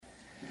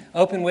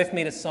Open with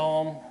me to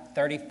Psalm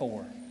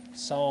 34.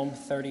 Psalm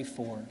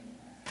 34.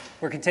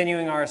 We're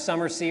continuing our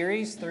summer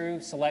series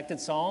through selected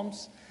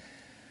Psalms.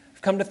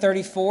 We've come to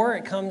 34.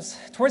 It comes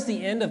towards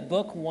the end of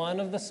book 1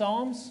 of the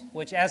Psalms,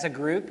 which as a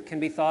group can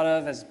be thought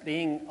of as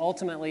being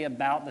ultimately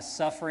about the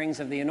sufferings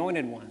of the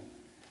Anointed One,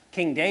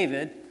 King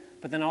David,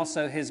 but then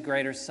also his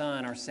greater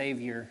son, our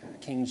Savior,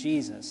 King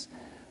Jesus.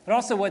 But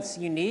also what's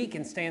unique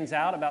and stands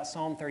out about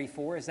Psalm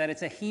 34 is that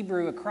it's a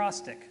Hebrew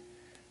acrostic.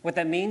 What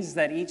that means is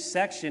that each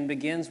section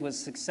begins with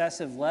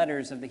successive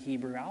letters of the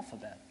Hebrew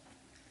alphabet.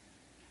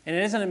 And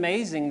it isn't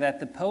amazing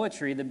that the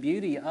poetry, the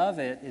beauty of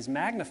it, is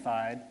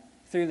magnified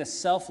through the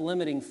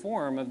self-limiting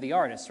form of the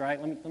artist, right?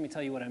 Let me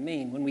tell you what I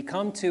mean. When we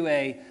come to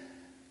a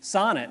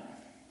sonnet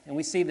and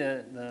we see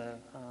the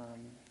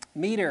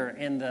meter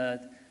and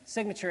the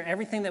signature,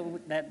 everything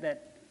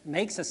that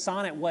makes a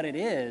sonnet what it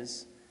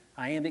is,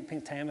 iambic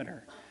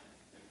pentameter,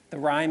 the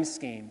rhyme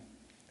scheme.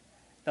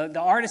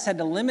 The artists had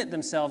to limit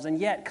themselves and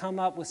yet come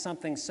up with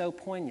something so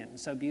poignant and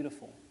so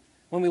beautiful.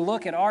 When we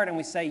look at art and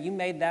we say, you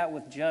made that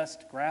with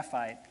just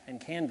graphite and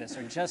canvas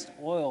or just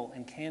oil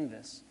and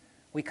canvas,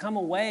 we come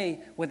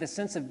away with a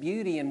sense of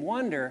beauty and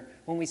wonder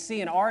when we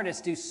see an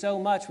artist do so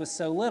much with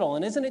so little.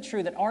 And isn't it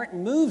true that art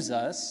moves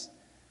us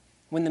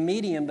when the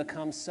medium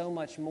becomes so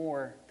much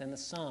more than the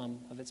sum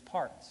of its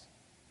parts?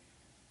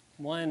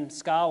 One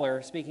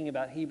scholar, speaking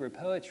about Hebrew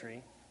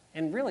poetry,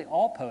 and really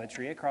all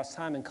poetry across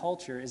time and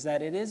culture, is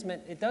that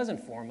it does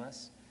inform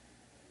us.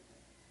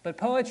 But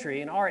poetry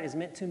and art is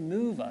meant to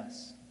move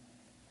us.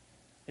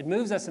 It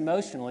moves us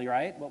emotionally,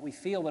 right? What we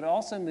feel, but it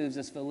also moves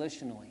us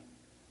volitionally.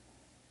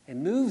 It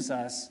moves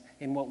us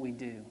in what we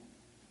do.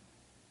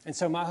 And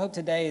so my hope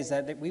today is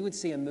that we would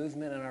see a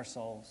movement in our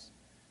souls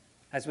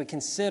as we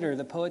consider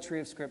the poetry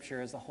of Scripture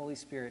as the Holy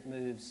Spirit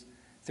moves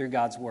through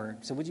God's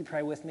Word. So would you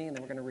pray with me, and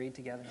then we're going to read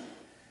together.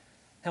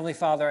 Heavenly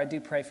Father, I do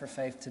pray for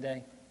faith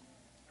today.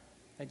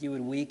 That you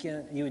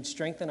would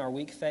strengthen our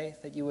weak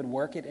faith, that you would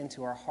work it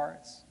into our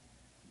hearts.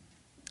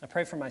 I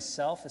pray for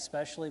myself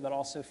especially, but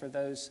also for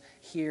those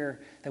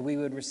here, that we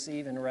would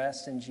receive and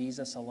rest in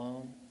Jesus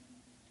alone.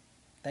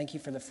 Thank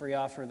you for the free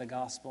offer of the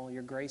gospel,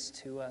 your grace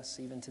to us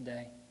even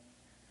today.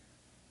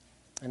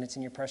 And it's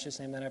in your precious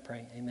name that I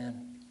pray.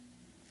 Amen.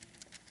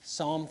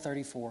 Psalm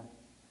 34.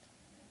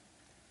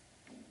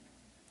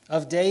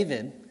 Of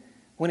David,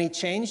 when he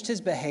changed his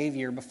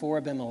behavior before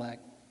Abimelech,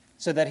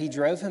 so that he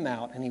drove him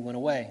out and he went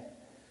away.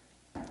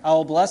 I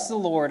will bless the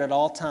Lord at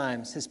all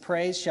times. His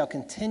praise shall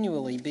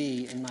continually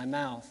be in my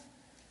mouth.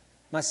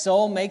 My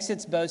soul makes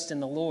its boast in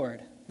the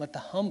Lord. Let the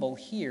humble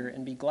hear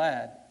and be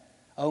glad.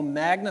 O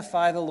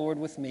magnify the Lord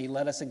with me.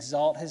 Let us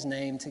exalt his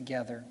name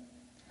together.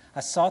 I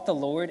sought the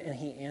Lord, and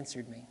he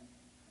answered me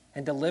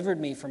and delivered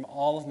me from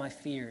all of my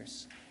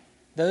fears.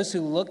 Those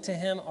who look to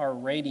him are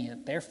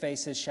radiant. Their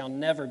faces shall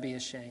never be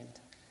ashamed.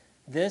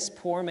 This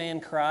poor man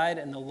cried,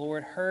 and the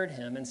Lord heard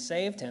him and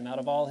saved him out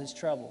of all his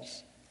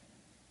troubles.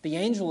 The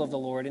angel of the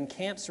Lord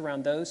encamps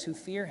around those who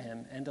fear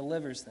him and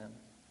delivers them.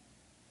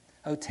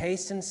 O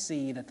taste and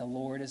see that the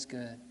Lord is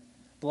good.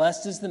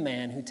 Blessed is the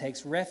man who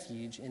takes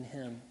refuge in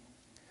him.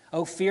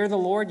 O fear the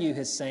Lord, you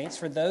his saints,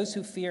 for those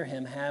who fear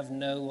him have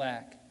no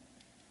lack.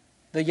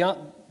 The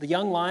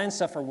young lions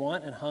suffer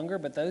want and hunger,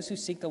 but those who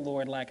seek the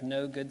Lord lack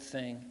no good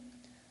thing.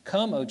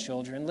 Come, O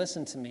children,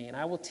 listen to me, and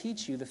I will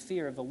teach you the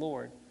fear of the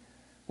Lord.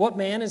 What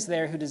man is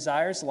there who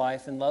desires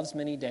life and loves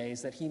many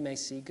days that he may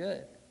see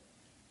good?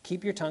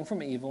 Keep your tongue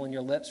from evil and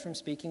your lips from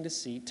speaking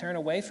deceit. Turn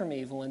away from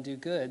evil and do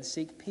good.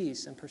 Seek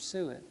peace and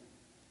pursue it.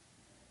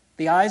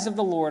 The eyes of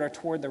the Lord are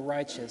toward the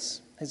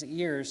righteous, his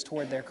ears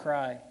toward their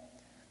cry.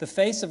 The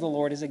face of the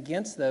Lord is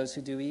against those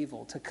who do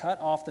evil, to cut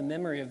off the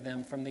memory of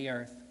them from the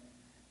earth.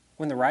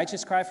 When the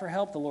righteous cry for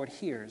help, the Lord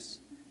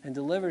hears and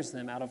delivers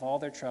them out of all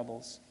their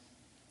troubles.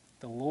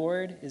 The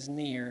Lord is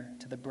near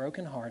to the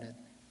brokenhearted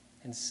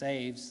and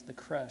saves the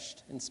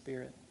crushed in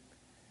spirit.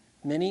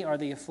 Many are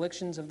the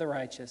afflictions of the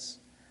righteous,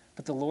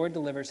 but the Lord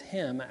delivers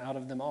him out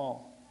of them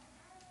all.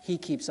 He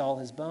keeps all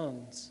his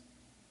bones.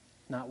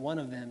 Not one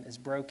of them is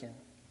broken.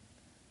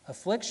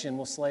 Affliction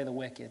will slay the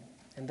wicked,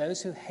 and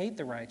those who hate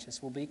the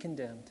righteous will be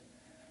condemned.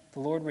 The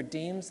Lord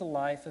redeems the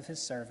life of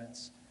his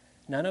servants.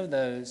 None of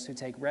those who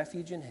take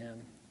refuge in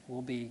him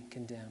will be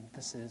condemned.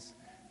 This is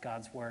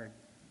God's word.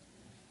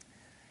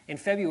 In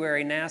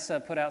February,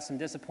 NASA put out some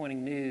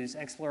disappointing news.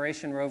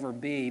 Exploration rover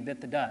B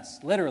bit the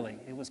dust. Literally,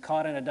 it was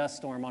caught in a dust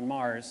storm on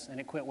Mars, and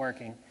it quit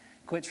working.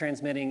 Quit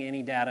transmitting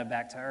any data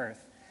back to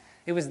Earth.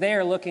 It was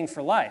there looking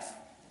for life,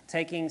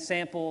 taking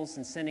samples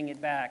and sending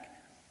it back.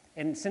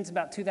 And since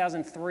about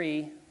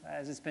 2003,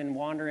 as it's been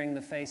wandering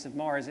the face of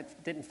Mars, it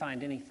didn't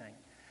find anything.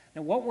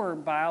 Now, what were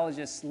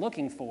biologists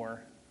looking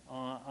for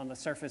on the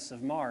surface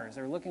of Mars?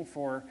 They're looking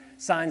for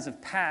signs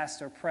of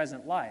past or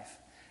present life.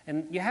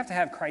 And you have to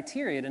have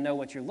criteria to know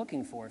what you're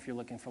looking for if you're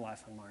looking for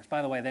life on Mars.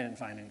 By the way, they didn't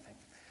find anything.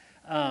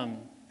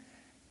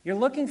 You're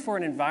looking for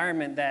an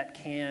environment that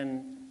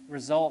can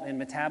result in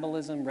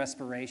metabolism,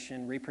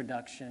 respiration,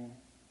 reproduction,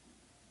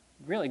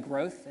 really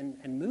growth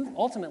and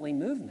ultimately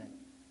movement.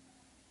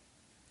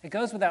 It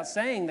goes without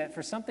saying that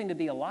for something to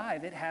be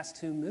alive, it has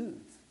to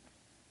move.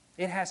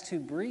 It has to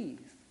breathe.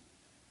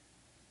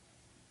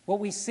 What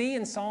we see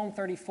in Psalm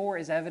 34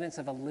 is evidence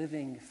of a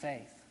living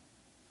faith.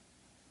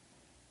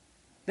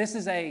 This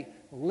is a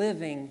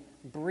living,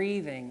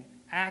 breathing,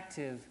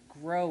 active,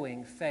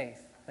 growing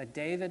faith that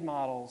David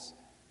models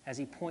as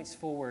he points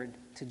forward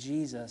to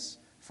Jesus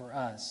for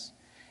us.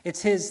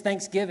 It's his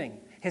thanksgiving,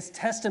 his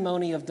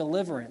testimony of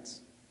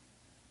deliverance.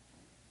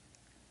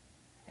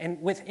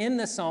 And within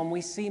the psalm,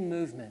 we see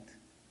movement.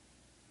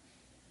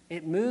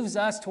 It moves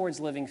us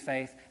towards living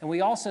faith, and we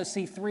also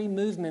see three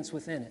movements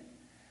within it.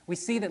 We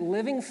see that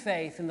living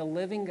faith in the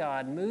living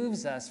God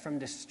moves us from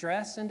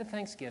distress into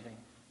thanksgiving,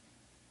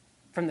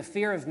 from the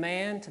fear of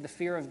man to the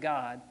fear of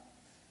God,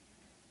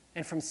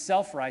 and from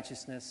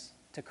self-righteousness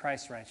to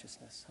Christ's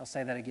righteousness. I'll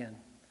say that again.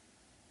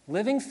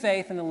 Living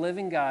faith in the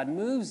living God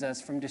moves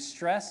us from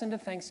distress into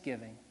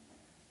thanksgiving,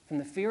 from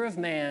the fear of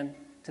man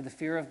to the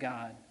fear of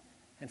God,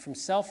 and from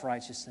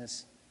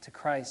self-righteousness to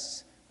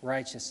Christ's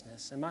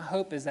righteousness. And my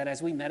hope is that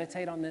as we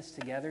meditate on this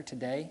together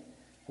today,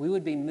 we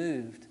would be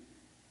moved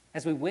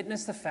as we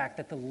witness the fact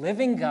that the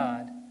living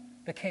God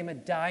became a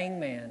dying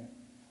man,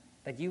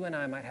 that you and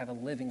I might have a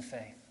living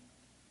faith.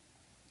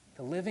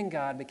 The living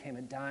God became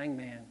a dying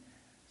man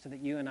so that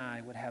you and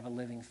I would have a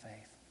living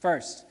faith.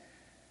 First,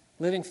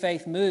 living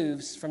faith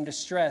moves from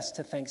distress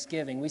to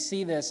thanksgiving. We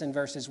see this in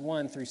verses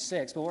 1 through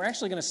 6, but we're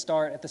actually going to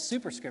start at the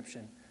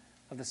superscription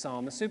of the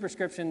psalm. The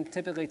superscription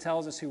typically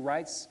tells us who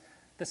writes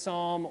the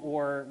psalm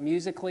or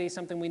musically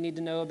something we need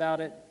to know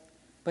about it.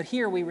 But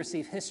here we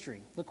receive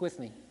history. Look with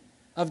me.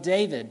 Of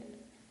David,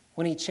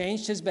 when he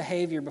changed his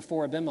behavior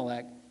before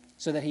Abimelech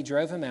so that he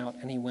drove him out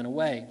and he went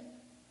away.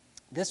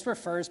 This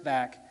refers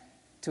back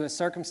to a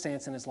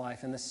circumstance in his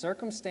life, and the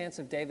circumstance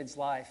of David's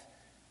life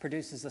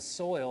produces the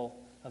soil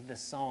of this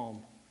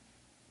psalm.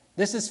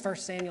 This is 1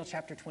 Samuel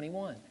chapter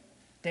 21.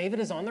 David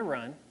is on the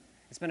run.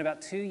 It's been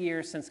about 2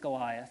 years since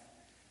Goliath,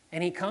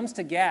 and he comes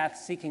to Gath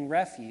seeking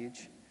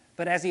refuge.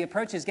 But as he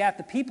approaches Gath,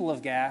 the people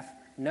of Gath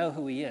know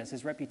who he is.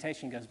 His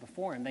reputation goes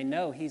before him. They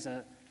know he's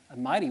a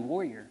mighty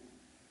warrior,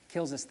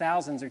 kills his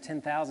thousands or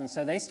 10,000.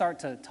 So they start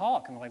to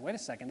talk, and they're like, wait a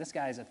second, this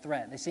guy is a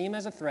threat. They see him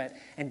as a threat,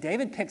 and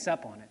David picks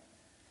up on it.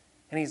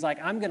 And he's like,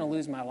 I'm going to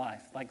lose my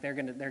life. Like they're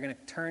going to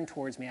turn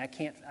towards me.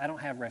 I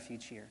don't have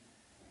refuge here.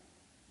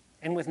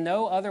 And with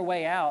no other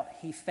way out,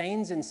 he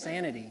feigns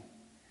insanity.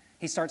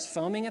 He starts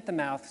foaming at the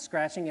mouth,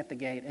 scratching at the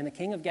gate, and the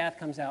king of Gath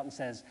comes out and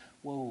says,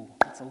 whoa,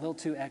 that's a little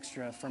too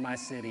extra for my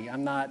city.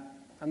 I'm not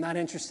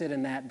interested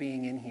in that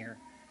being in here.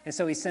 And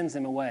so he sends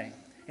him away,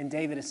 and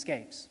David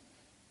escapes.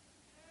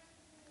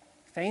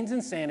 Feigns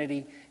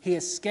insanity, he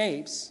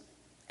escapes,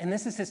 and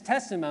this is his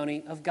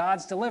testimony of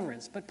God's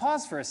deliverance. But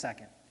pause for a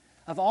second.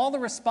 Of all the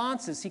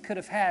responses he could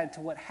have had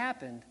to what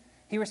happened,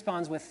 he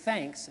responds with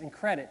thanks and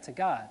credit to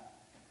God.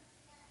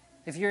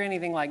 If you're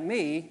anything like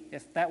me,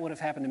 if that would have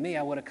happened to me,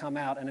 I would have come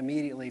out and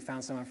immediately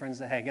found some of my friends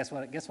that, hey, guess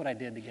what I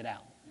did to get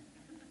out?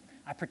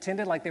 I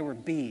pretended like they were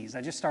bees. I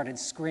just started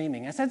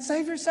screaming. I said,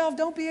 save yourself,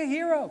 don't be a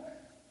hero.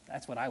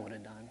 That's what I would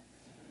have done.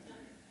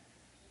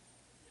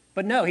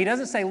 But no, he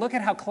doesn't say, look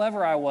at how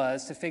clever I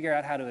was to figure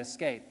out how to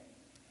escape.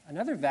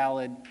 Another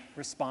valid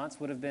response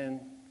would have been,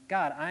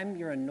 God, I'm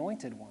your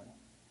anointed one,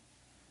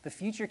 the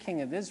future king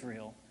of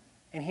Israel,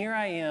 and here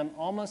I am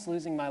almost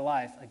losing my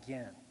life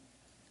again.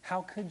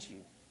 How could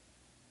you?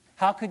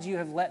 How could you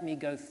have let me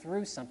go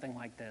through something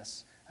like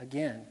this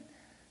again?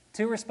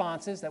 Two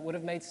responses that would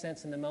have made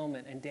sense in the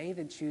moment, and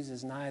David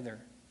chooses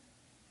neither.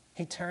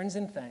 He turns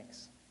in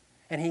thanks,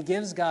 and he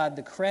gives God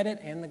the credit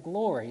and the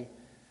glory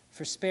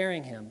for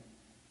sparing him.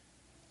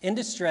 In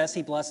distress,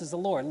 he blesses the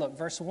Lord. Look,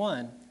 verse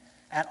 1,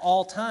 at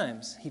all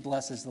times he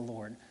blesses the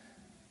Lord.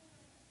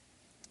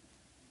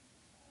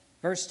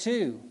 Verse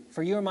 2,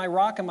 for you are my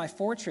rock and my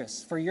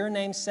fortress. For your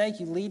name's sake,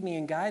 you lead me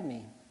and guide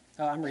me.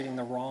 Oh, I'm reading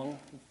the wrong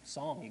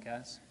psalm, you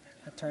guys.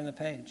 I turned the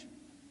page.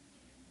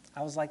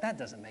 I was like, that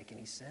doesn't make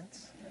any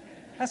sense.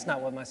 That's not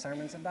what my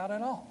sermon's about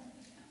at all.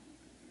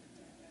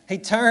 He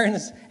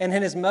turns, and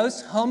in his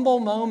most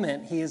humble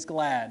moment, he is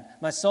glad.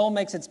 My soul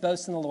makes its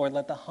boast in the Lord.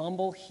 Let the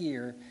humble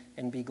hear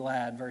and be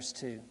glad. Verse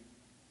 2.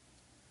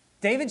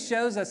 David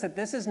shows us that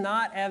this is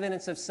not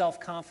evidence of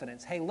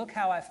self-confidence. Hey, look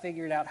how I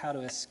figured out how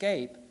to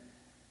escape.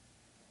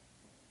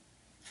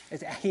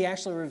 He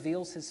actually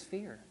reveals his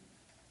fear.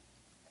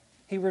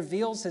 He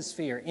reveals his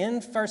fear.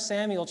 In 1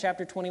 Samuel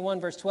chapter 21,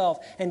 verse 12,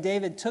 and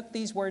David took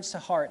these words to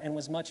heart and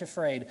was much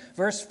afraid.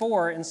 Verse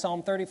 4 in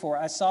Psalm 34,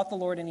 I sought the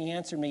Lord and he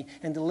answered me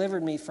and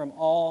delivered me from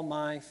all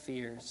my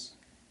fears.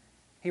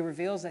 He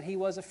reveals that he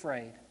was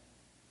afraid,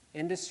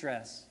 in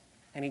distress,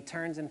 and he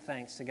turns in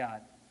thanks to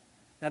God.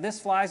 Now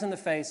this flies in the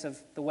face of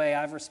the way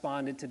I've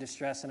responded to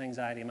distress and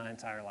anxiety my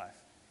entire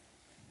life.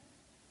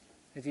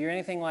 If you're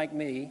anything like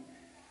me,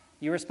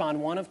 you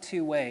respond one of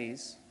two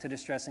ways to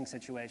distressing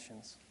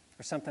situations,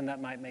 or something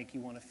that might make you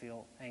want to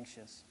feel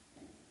anxious.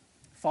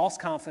 False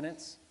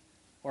confidence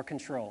or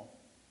control,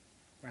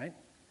 right?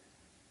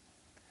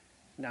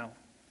 Now,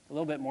 a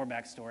little bit more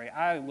backstory.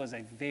 I was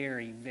a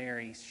very,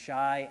 very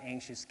shy,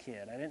 anxious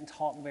kid. I didn't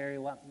talk very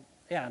well.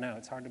 Yeah, I know,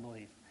 it's hard to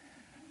believe.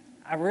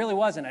 I really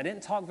wasn't. I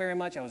didn't talk very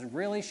much. I was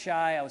really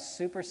shy. I was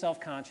super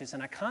self-conscious.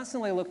 And I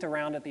constantly looked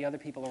around at the other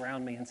people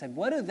around me and said,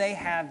 what do they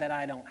have that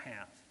I don't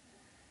have?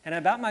 And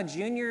about my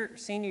senior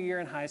year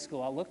in high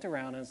school, I looked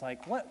around and was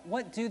like,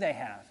 what do they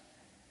have?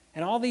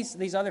 And all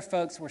these other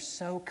folks were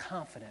so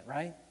confident,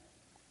 right?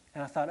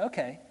 And I thought,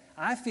 okay,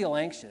 I feel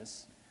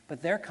anxious,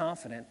 but they're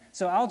confident,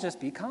 so I'll just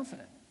be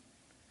confident.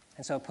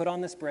 And so I put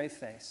on this brave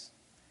face,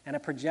 and I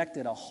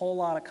projected a whole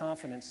lot of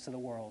confidence to the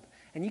world.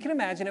 And you can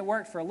imagine it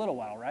worked for a little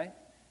while, right?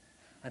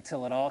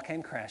 Until it all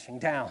came crashing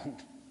down.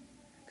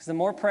 Because the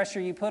more pressure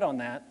you put on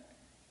that,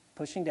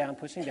 pushing down,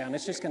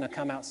 it's just going to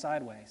come out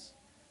sideways.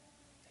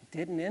 It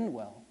didn't end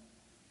well.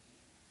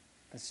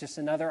 It's just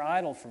another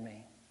idol for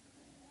me.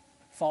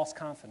 False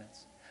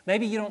confidence.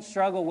 Maybe you don't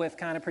struggle with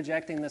kind of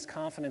projecting this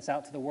confidence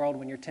out to the world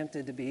when you're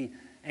tempted to be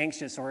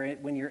anxious or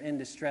when you're in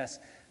distress.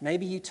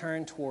 Maybe you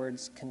turn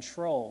towards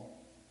control.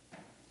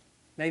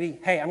 Maybe,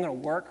 hey, I'm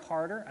going to work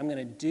harder. I'm going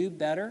to do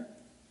better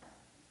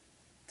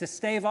to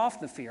stave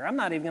off the fear. I'm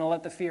not even going to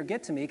let the fear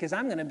get to me because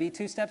I'm going to be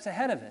 2 steps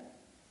ahead of it.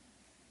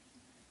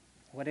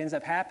 What ends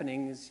up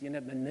happening is you end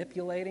up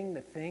manipulating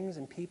the things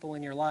and people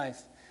in your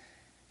life,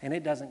 and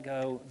it doesn't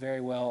go very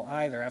well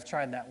either. I've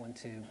tried that one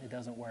too. It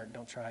doesn't work.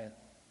 Don't try it.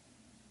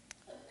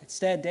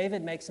 Instead,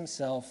 David makes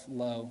himself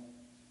low.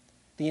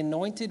 The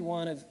anointed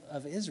one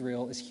of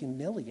Israel is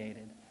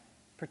humiliated,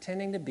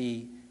 pretending to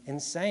be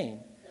insane.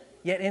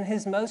 Yet in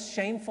his most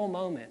shameful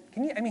moment,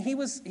 he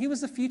was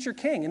the future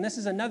king, and this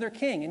is another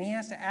king, and he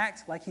has to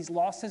act like he's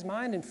lost his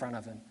mind in front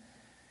of him.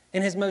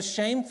 In his most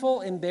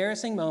shameful,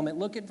 embarrassing moment,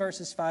 look at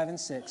verses 5 and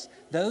 6.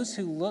 Those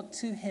who look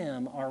to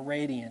him are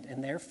radiant,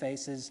 and their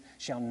faces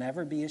shall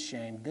never be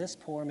ashamed. This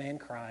poor man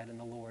cried, and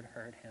the Lord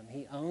heard him.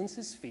 He owns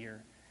his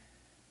fear,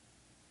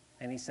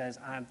 and he says,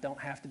 I don't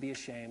have to be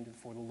ashamed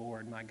before the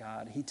Lord, my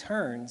God. He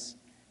turns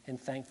in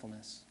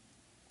thankfulness.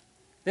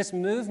 This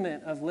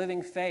movement of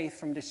living faith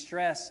from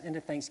distress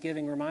into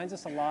thanksgiving reminds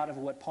us a lot of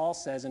what Paul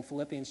says in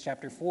Philippians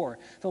chapter 4.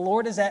 The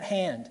Lord is at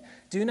hand.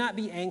 Do not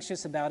be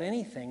anxious about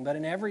anything, but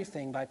in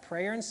everything, by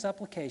prayer and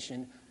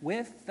supplication,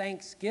 with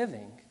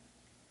thanksgiving,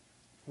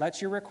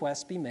 let your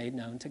requests be made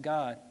known to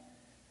God.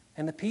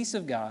 And the peace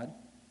of God,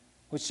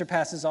 which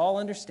surpasses all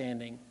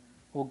understanding,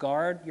 will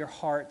guard your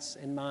hearts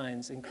and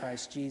minds in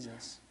Christ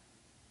Jesus.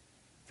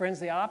 Friends,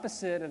 the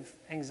opposite of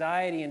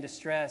anxiety and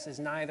distress is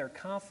neither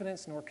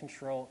confidence nor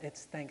control.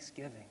 It's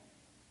thanksgiving.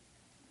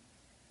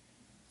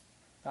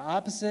 The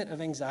opposite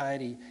of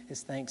anxiety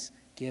is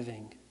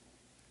thanksgiving.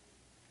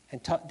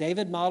 And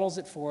David models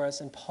it for us,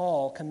 and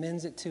Paul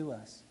commends it to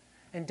us.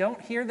 And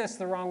don't hear this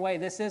the wrong way.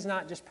 This is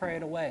not just pray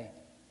it away.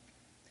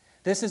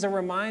 This is a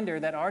reminder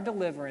that our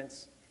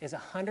deliverance is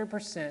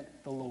 100%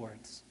 the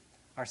Lord's.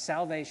 Our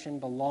salvation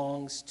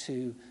belongs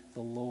to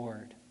the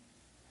Lord.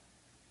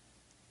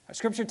 Our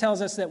scripture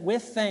tells us that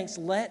with thanks,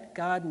 let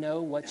God know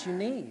what you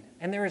need.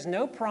 And there is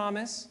no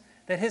promise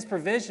that his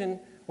provision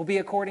will be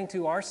according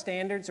to our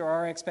standards or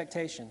our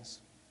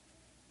expectations.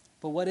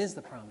 But what is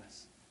the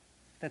promise?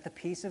 That the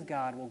peace of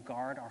God will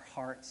guard our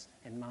hearts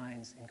and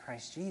minds in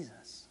Christ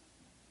Jesus.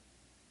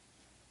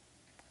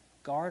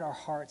 Guard our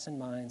hearts and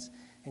minds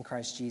in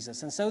Christ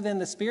Jesus. And so then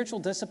the spiritual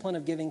discipline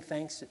of giving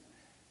thanks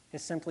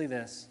is simply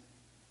this: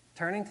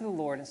 turning to the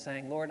Lord and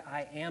saying, Lord,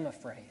 I am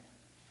afraid.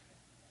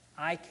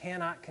 I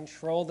cannot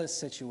control this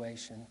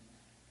situation.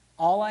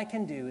 All I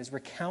can do is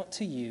recount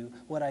to you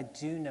what I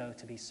do know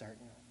to be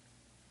certain.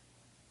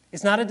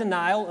 It's not a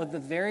denial of the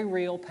very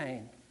real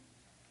pain,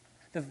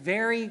 the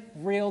very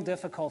real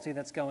difficulty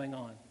that's going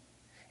on.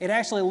 It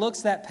actually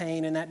looks that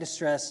pain and that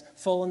distress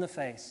full in the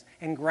face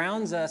and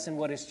grounds us in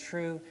what is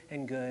true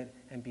and good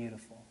and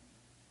beautiful.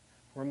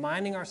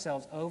 Reminding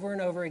ourselves over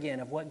and over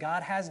again of what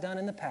God has done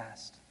in the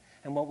past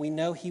and what we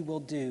know he will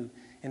do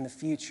in the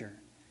future.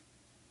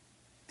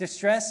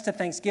 Distress to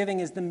thanksgiving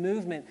is the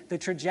movement, the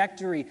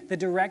trajectory, the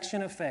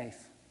direction of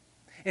faith.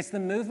 It's the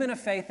movement of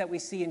faith that we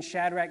see in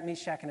Shadrach,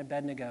 Meshach, and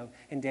Abednego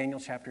in Daniel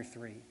chapter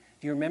 3.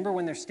 Do you remember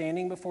when they're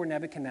standing before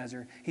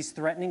Nebuchadnezzar? He's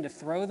threatening to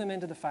throw them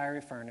into the fiery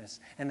furnace.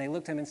 And they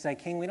look to him and say,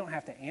 King, we don't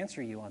have to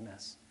answer you on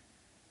this.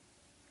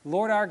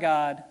 Lord our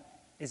God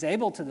is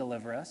able to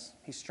deliver us.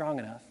 He's strong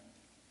enough.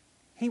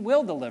 He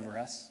will deliver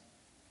us.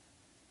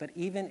 But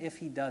even if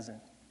he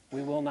doesn't,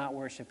 we will not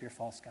worship your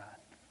false god.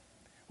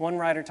 One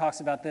writer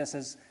talks about this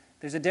as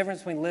there's a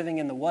difference between living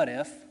in the what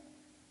if.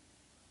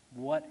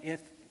 What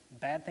if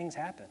bad things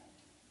happen?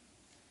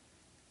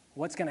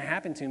 What's going to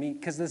happen to me?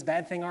 Because this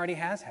bad thing already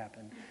has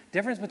happened.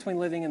 Difference between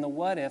living in the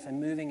what if and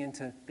moving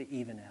into the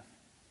even if.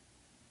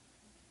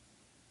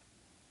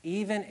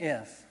 Even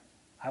if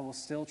I will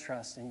still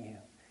trust in you.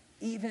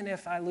 Even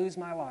if I lose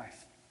my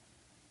life,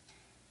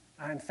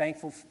 I'm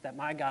thankful that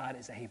my God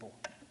is able.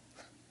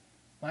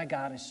 My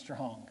God is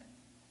strong.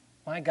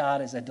 My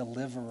God is a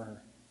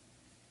deliverer.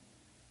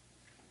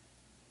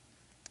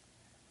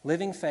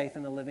 Living faith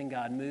in the living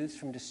God moves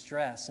from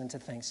distress into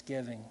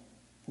thanksgiving.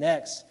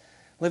 Next,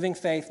 living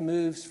faith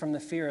moves from the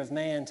fear of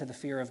man to the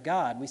fear of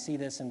God. We see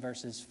this in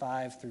verses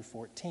 5 through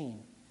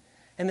 14.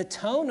 And the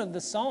tone of the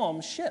psalm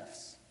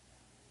shifts.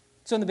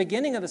 So in the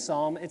beginning of the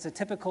psalm, it's a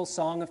typical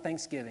song of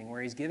thanksgiving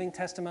where he's giving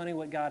testimony of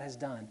what God has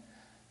done.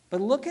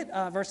 But look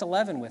at verse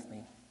 11 with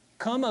me.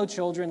 Come, O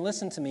children,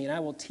 listen to me, and I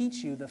will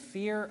teach you the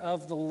fear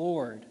of the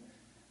Lord.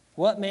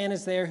 What man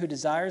is there who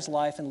desires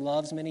life and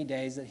loves many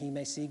days that he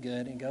may see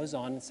good? And goes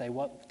on and say,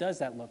 what does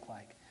that look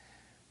like?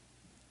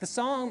 The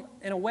psalm,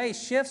 in a way,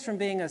 shifts from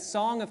being a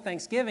song of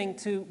thanksgiving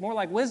to more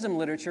like wisdom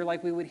literature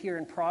like we would hear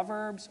in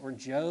Proverbs or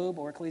Job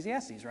or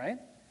Ecclesiastes, right?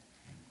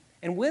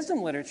 And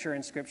wisdom literature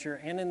in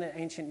Scripture and in the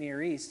ancient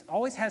Near East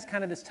always has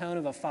kind of this tone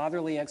of a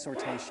fatherly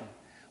exhortation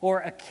or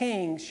a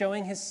king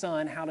showing his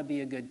son how to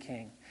be a good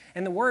king.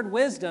 And the word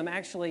wisdom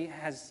actually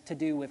has to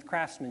do with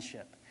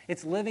craftsmanship.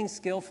 It's living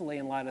skillfully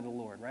in light of the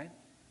Lord, right?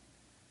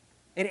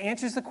 It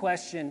answers the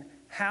question,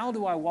 how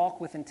do I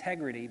walk with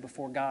integrity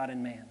before God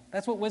and man?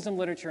 That's what wisdom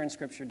literature in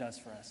Scripture does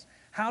for us.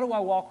 How do I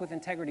walk with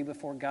integrity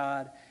before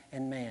God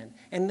and man?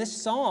 And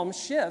this psalm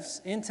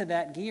shifts into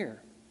that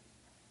gear.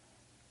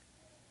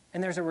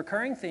 And there's a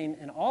recurring theme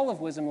in all of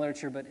wisdom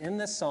literature, but in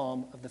this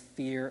psalm, of the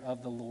fear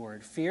of the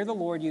Lord. Fear the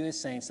Lord, you his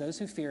saints. Those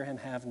who fear him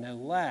have no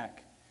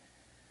lack.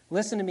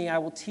 Listen to me, I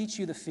will teach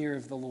you the fear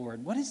of the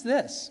Lord. What is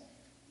this?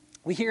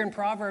 We hear in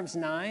Proverbs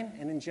 9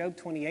 and in Job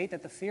 28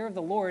 that the fear of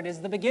the Lord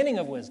is the beginning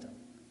of wisdom.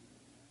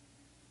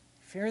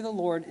 Fear of the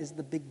Lord is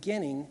the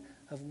beginning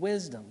of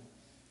wisdom.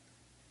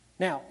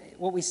 Now,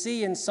 what we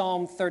see in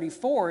Psalm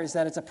 34 is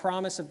that it's a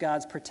promise of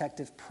God's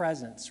protective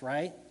presence,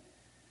 right?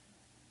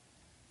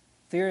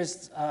 Fear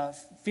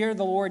of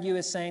the Lord, you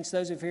his saints.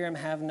 Those who fear him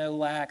have no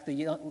lack. The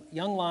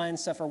young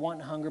lions suffer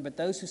want and hunger, but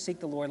those who seek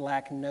the Lord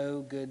lack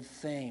no good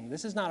thing.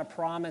 This is not a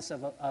promise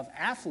of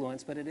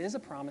affluence, but it is a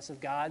promise of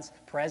God's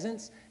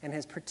presence and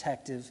his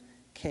protective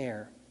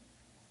care.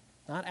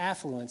 Not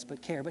affluence,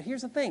 but care. But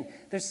here's the thing.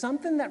 There's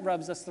something that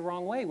rubs us the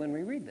wrong way when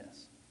we read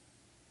this.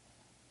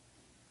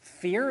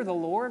 Fear of the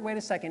Lord? Wait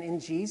a second. In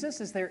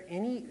Jesus, is there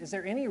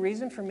any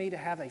reason for me to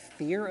have a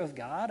fear of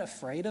God,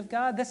 afraid of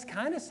God? This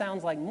kind of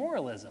sounds like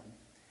moralism.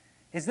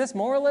 Is this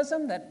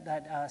moralism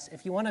that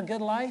if you want a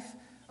good life,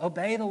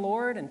 obey the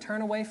Lord and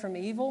turn away from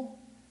evil?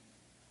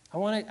 I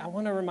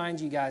want to remind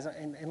you guys,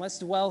 and let's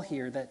dwell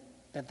here,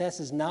 that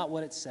this is not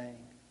what it's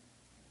saying.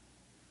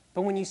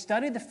 But when you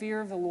study the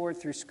fear of the Lord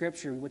through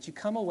Scripture, what you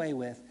come away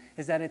with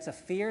is that it's a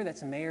fear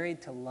that's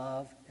married to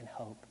love and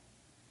hope.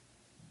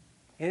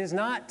 It is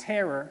not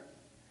terror,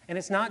 and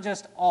it's not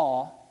just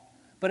awe,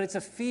 but it's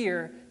a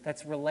fear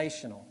that's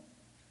relational.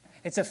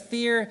 It's a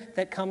fear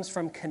that comes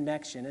from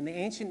connection. In the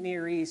ancient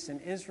Near East, in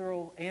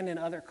Israel, and in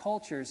other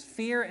cultures,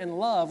 fear and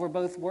love were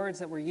both words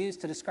that were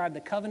used to describe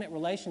the covenant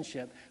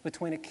relationship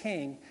between a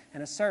king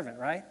and a servant,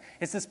 right?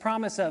 It's this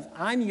promise of,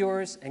 I'm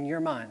yours and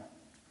you're mine.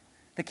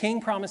 The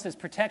king promises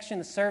protection,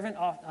 the servant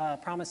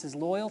promises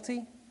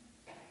loyalty,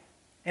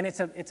 and it's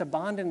a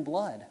bond in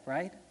blood,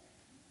 right?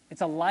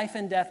 It's a life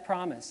and death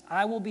promise.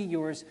 I will be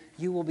yours,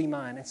 you will be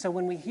mine. And so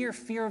when we hear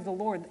fear of the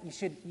Lord,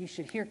 you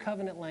should hear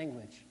covenant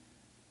language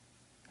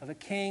of a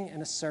king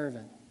and a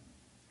servant.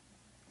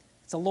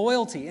 It's a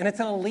loyalty, and it's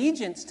an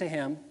allegiance to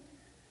him,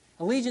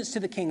 allegiance to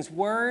the king's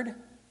word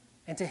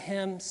and to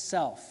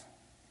himself.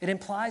 It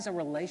implies a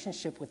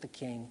relationship with the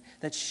king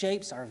that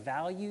shapes our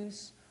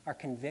values, our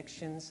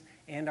convictions,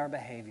 and our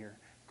behavior.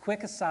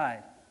 Quick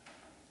aside,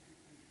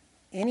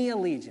 any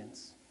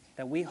allegiance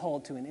that we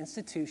hold to an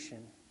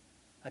institution,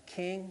 a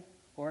king,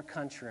 or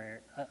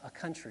a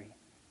country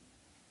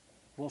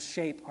will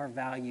shape our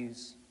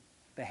values,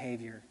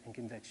 behavior, and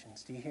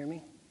convictions. Do you hear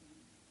me?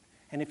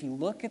 And if you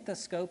look at the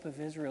scope of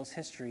Israel's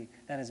history,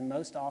 that is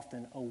most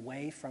often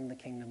away from the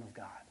kingdom of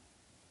God.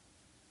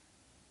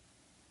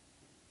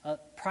 A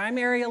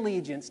primary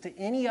allegiance to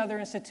any other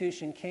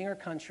institution, king or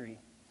country,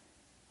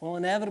 will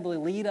inevitably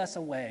lead us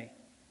away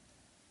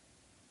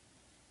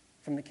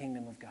from the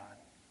kingdom of God.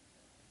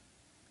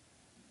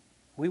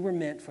 We were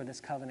meant for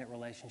this covenant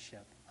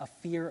relationship, a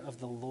fear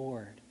of the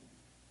Lord.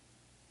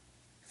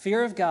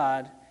 Fear of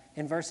God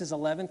in verses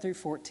 11 through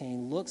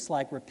 14 looks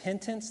like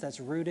repentance that's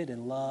rooted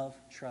in love,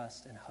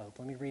 trust, and hope.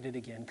 Let me read it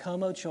again.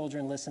 Come, O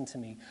children, listen to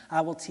me.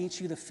 I will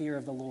teach you the fear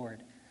of the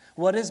Lord.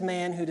 What is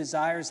man who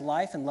desires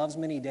life and loves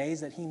many days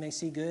that he may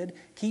see good?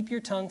 Keep your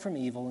tongue from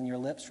evil and your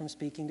lips from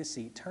speaking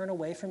deceit. Turn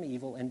away from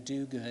evil and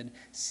do good.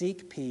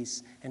 Seek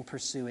peace and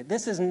pursue it.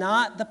 This is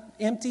not the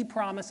empty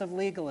promise of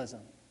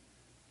legalism.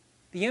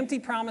 The empty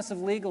promise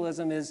of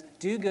legalism is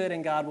do good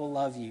and God will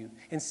love you.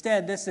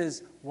 Instead, this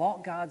is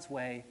walk God's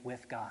way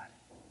with God.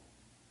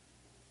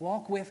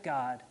 Walk with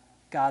God,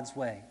 God's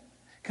way.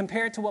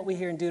 Compare it to what we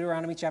hear in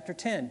Deuteronomy chapter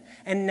 10.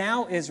 And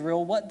now,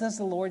 Israel, what does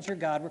the Lord your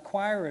God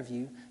require of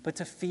you but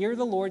to fear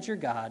the Lord your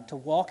God, to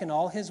walk in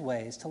all his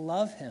ways, to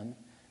love him,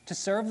 to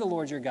serve the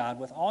Lord your God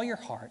with all your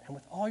heart and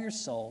with all your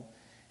soul,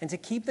 and to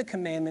keep the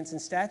commandments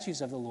and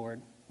statutes of the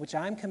Lord, which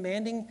I am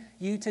commanding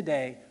you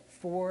today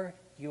for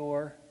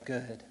your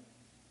good.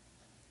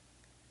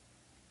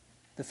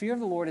 The fear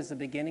of the Lord is the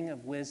beginning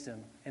of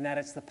wisdom, in that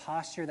it's the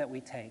posture that we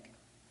take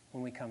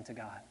when we come to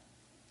God.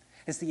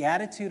 It's the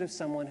attitude of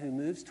someone who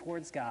moves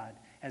towards God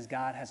as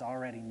God has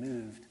already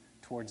moved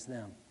towards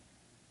them.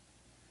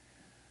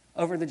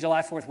 Over the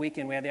July 4th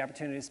weekend, we had the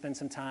opportunity to spend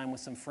some time with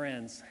some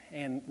friends.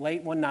 And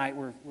late one night,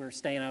 we're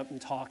staying up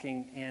and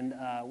talking, and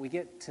we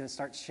get to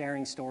start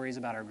sharing stories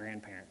about our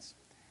grandparents.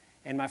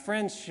 And my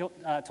friend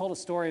told a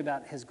story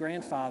about his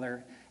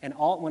grandfather, and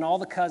when all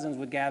the cousins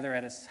would gather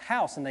at his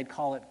house, and they'd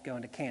call it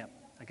going to camp.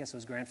 I guess it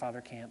was grandfather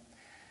camp.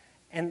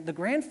 And the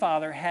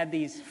grandfather had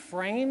these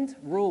framed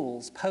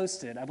rules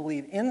posted, I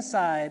believe,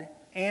 inside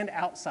and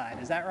outside.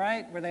 Is that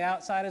right? Were they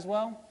outside as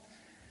well?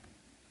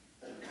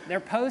 They're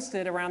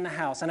posted around the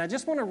house, and I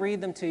just want to read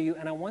them to you,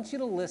 and I want you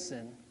to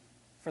listen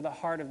for the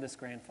heart of this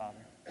grandfather.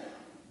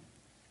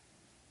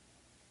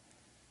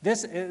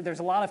 There's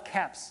a lot of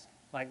caps,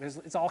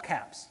 it's all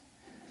caps.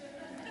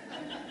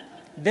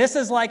 This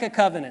is like a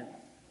covenant,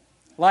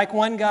 like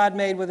one God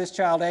made with his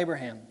child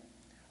Abraham.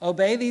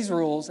 Obey these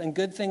rules, and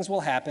good things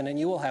will happen, and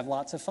you will have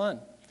lots of fun.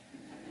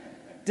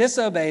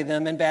 Disobey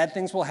them, and bad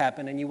things will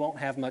happen, and you won't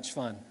have much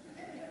fun.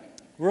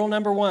 Rule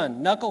number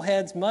 1,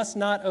 knuckleheads must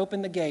not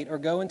open the gate or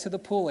go into the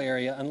pool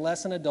area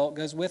unless an adult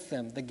goes with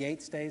them. The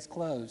gate stays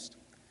closed.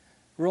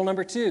 Rule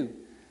number 2,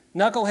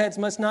 knuckleheads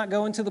must not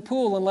go into the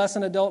pool unless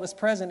an adult is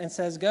present and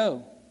says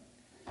go.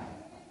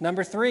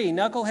 Number 3,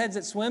 knuckleheads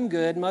that swim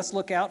good must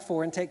look out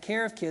for and take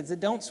care of kids that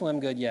don't swim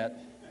good yet.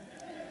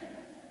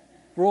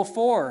 Rule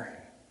 4,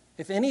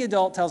 if any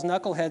adult tells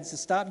knuckleheads to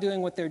stop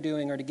doing what they're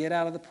doing or to get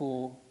out of the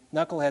pool,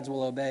 knuckleheads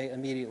will obey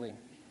immediately.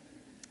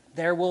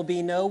 There will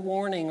be no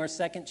warning or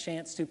second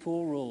chance to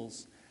pool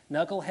rules.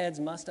 Knuckleheads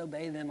must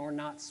obey them or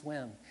not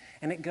swim.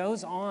 And it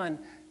goes on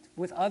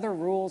with other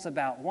rules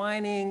about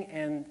whining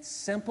and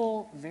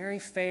simple, very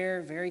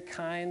fair, very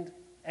kind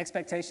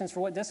expectations for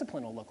what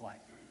discipline will look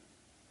like.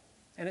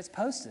 And it's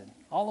posted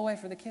all the way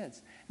for the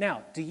kids.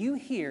 Now, do you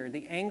hear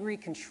the angry,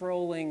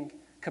 controlling,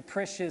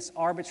 capricious,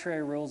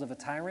 arbitrary rules of a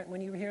tyrant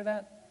when you hear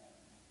that?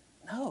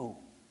 No.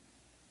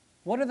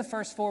 What are the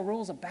first 4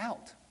 rules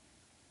about?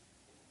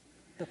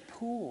 The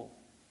pool.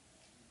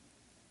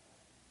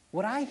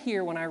 What I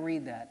hear when I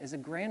read that is a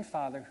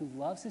grandfather who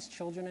loves his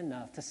children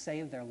enough to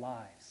save their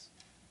lives.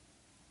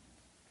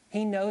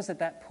 He knows that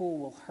that pool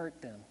will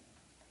hurt them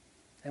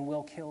and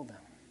will kill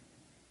them.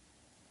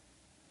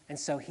 And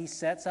so he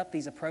sets up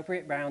these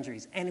appropriate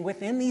boundaries. And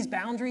within these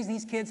boundaries,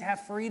 these kids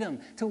have freedom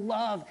to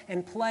love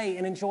and play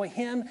and enjoy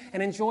him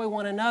and enjoy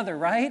one another,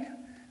 right?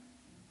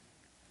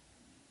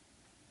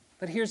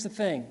 But here's the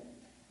thing.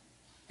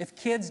 If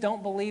kids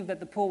don't believe that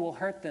the pool will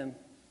hurt them,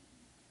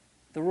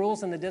 the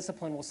rules and the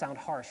discipline will sound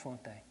harsh,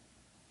 won't they?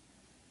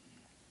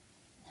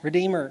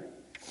 Redeemer,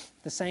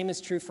 the same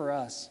is true for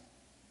us.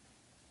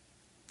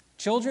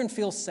 Children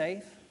feel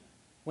safe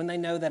when they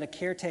know that a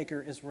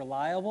caretaker is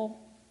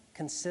reliable,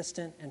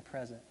 consistent, and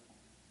present.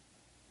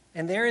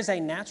 And there is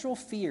a natural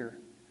fear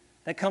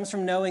that comes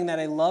from knowing that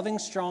a loving,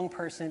 strong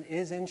person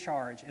is in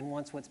charge and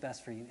wants what's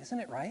best for you.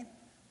 Isn't it right?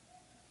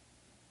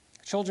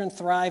 Children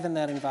thrive in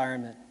that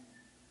environment.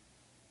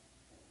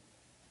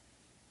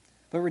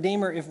 But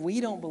Redeemer, if we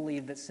don't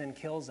believe that sin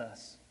kills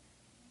us,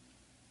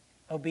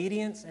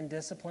 obedience and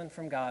discipline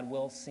from God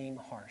will seem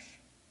harsh.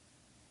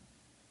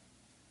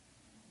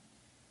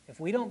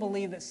 If we don't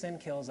believe that sin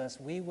kills us,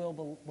 we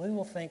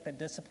will think that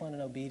discipline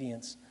and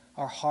obedience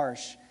are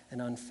harsh and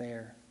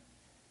unfair.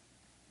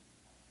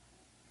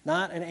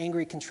 Not an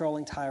angry,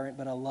 controlling tyrant,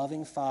 but a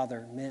loving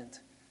Father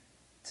meant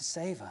to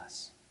save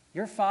us.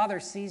 Your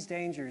Father sees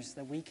dangers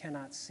that we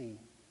cannot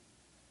see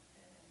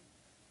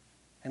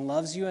and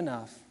loves you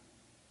enough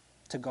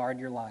to guard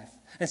your life.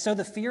 And so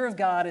the fear of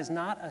God is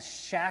not a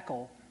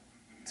shackle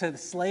to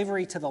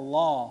slavery to the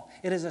law.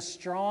 It is a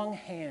strong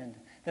hand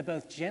that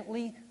both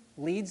gently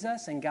leads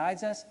us and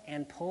guides us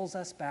and pulls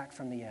us back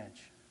from the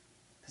edge.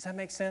 Does that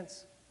make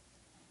sense?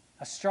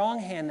 A strong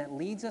hand that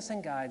leads us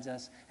and guides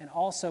us and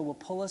also will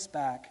pull us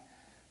back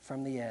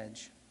from the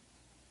edge.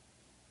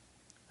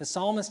 The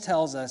psalmist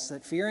tells us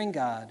that fearing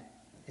God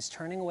is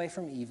turning away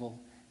from evil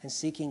and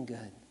seeking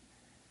good.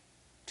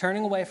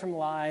 Turning away from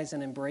lies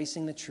and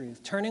embracing the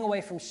truth. Turning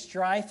away from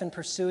strife and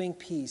pursuing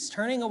peace.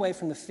 Turning away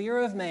from the fear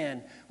of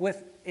man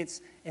with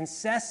its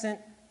incessant,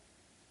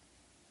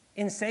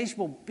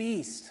 insatiable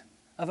beast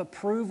of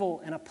approval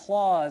and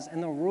applause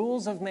and the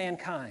rules of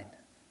mankind.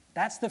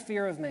 That's the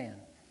fear of man.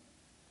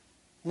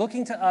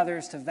 Looking to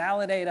others to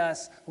validate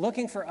us,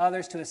 looking for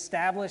others to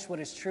establish what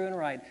is true and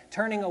right.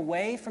 Turning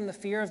away from the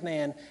fear of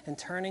man and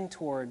turning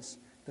towards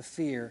the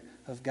fear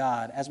of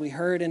God. As we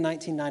heard in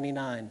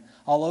 1999,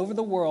 all over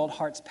the world,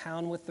 hearts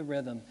pound with the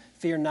rhythm.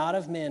 Fear not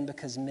of men,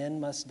 because men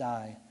must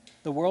die.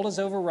 The world is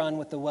overrun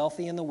with the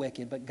wealthy and the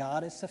wicked, but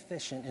God is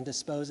sufficient in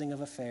disposing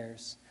of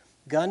affairs.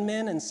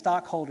 Gunmen and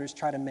stockholders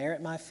try to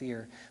merit my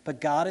fear,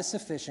 but God is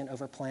sufficient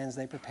over plans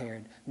they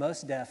prepared.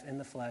 Most deaf in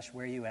the flesh,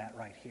 where you at?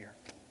 Right here.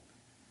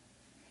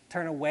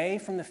 Turn away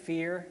from the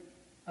fear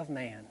of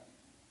man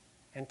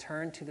and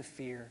turn to the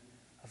fear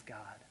of God.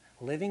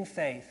 Living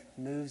faith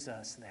moves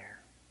us there.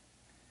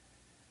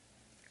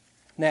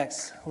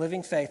 Next,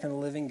 living faith in the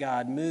living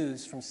God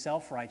moves from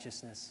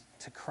self-righteousness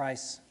to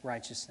Christ's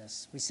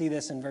righteousness. We see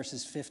this in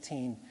verses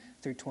 15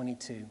 through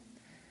 22.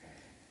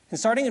 And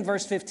starting in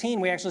verse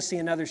 15, we actually see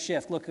another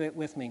shift. Look at it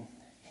with me.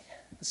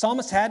 The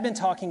psalmist had been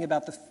talking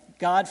about the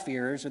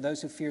God-fearers, or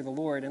those who fear the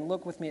Lord. And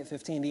look with me at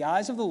 15. The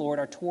eyes of the Lord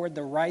are toward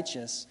the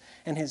righteous,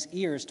 and his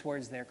ears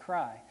towards their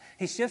cry.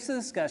 He shifts the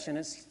discussion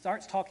and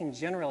starts talking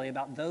generally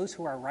about those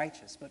who are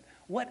righteous. But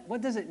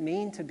what does it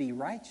mean to be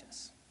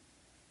righteous?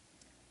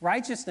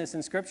 Righteousness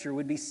in Scripture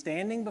would be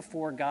standing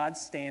before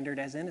God's standard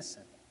as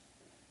innocent.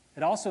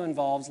 It also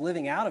involves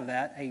living out of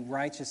that a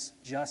righteous,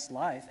 just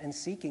life and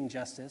seeking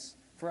justice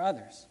for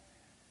others.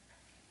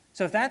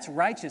 So if that's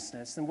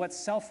righteousness, then what's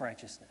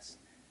self-righteousness?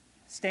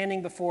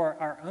 Standing before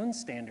our own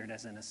standard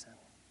as innocent.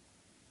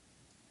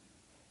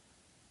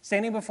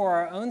 Standing before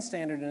our own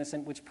standard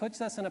innocent, which puts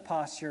us in a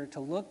posture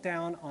to look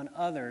down on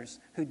others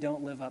who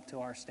don't live up to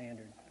our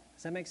standard.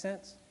 Does that make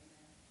sense?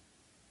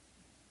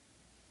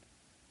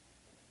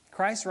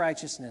 Christ's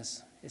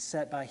righteousness is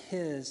set by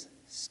his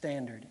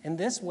standard. In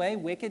this way,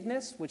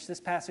 wickedness, which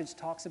this passage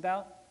talks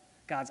about,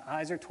 God's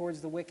eyes are towards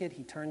the wicked,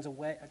 he turns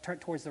away,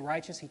 towards the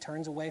righteous, he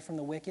turns away from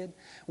the wicked.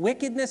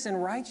 Wickedness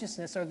and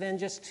righteousness are then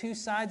just two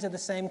sides of the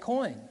same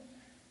coin.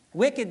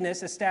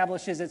 Wickedness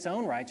establishes its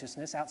own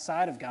righteousness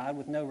outside of God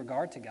with no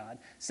regard to God.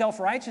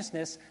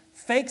 Self-righteousness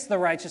fakes the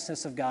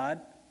righteousness of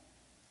God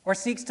or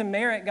seeks to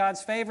merit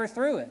God's favor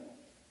through it.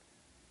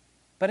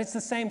 But it's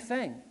the same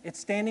thing. It's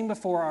standing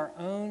before our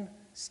own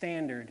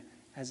standard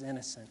as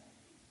innocent.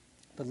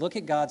 But look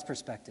at God's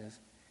perspective.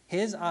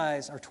 His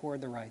eyes are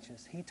toward the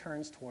righteous. He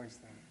turns towards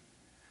them.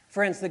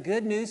 Friends, the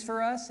good news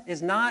for us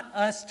is not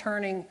us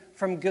turning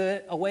from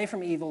good away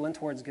from evil and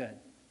towards good.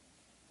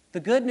 The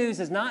good news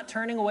is not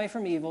turning away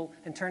from evil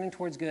and turning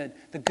towards good.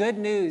 The good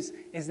news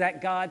is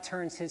that God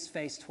turns his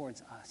face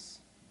towards us.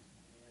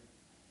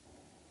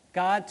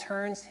 God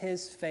turns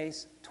his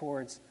face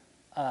towards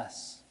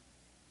us.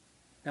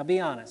 Now be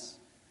honest.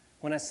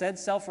 When I said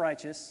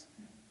self-righteous,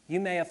 you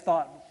may have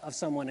thought of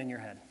someone in your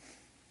head.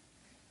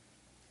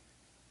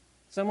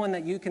 Someone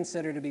that you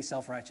consider to be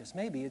self-righteous.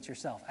 Maybe it's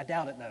yourself. I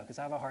doubt it, though, because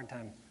I have a hard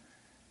time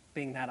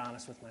being that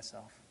honest with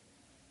myself.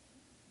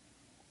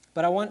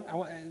 But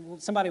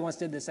somebody once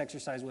did this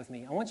exercise with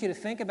me. I want you to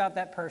think about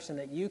that person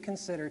that you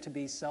consider to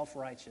be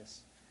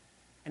self-righteous.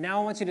 And now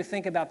I want you to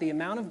think about the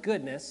amount of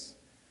goodness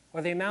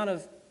or the amount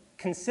of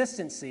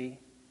consistency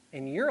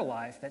in your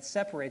life that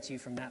separates you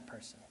from that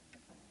person.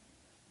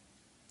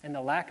 And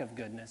the lack of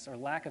goodness or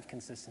lack of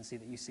consistency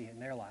that you see in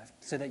their life,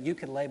 so that you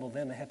could label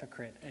them a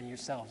hypocrite and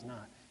yourselves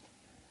not.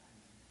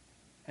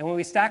 And when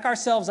we stack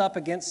ourselves up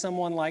against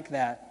someone like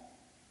that,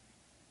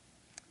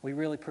 we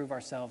really prove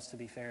ourselves to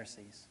be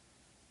Pharisees.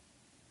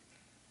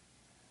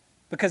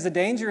 Because the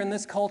danger in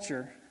this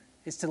culture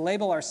is to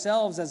label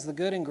ourselves as the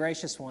good and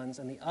gracious ones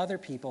and the other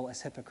people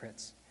as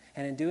hypocrites.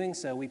 And in doing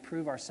so, we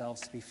prove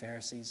ourselves to be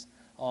Pharisees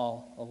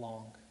all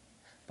along.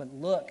 But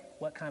look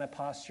what kind of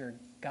posture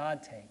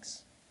God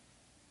takes.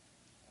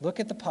 Look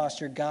at the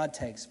posture God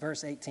takes.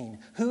 Verse 18.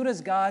 Who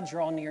does God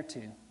draw near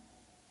to?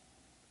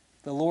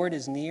 The Lord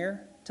is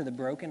near to the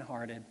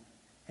brokenhearted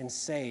and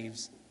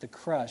saves the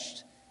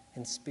crushed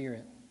in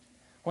spirit.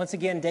 Once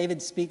again, David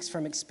speaks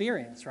from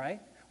experience,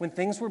 right? When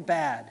things were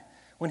bad,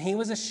 when he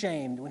was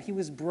ashamed, when he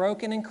was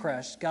broken and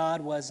crushed,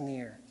 God was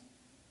near.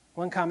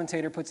 One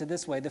commentator puts it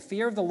this way: the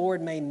fear of the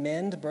Lord may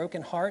mend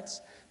broken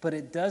hearts, but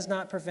it does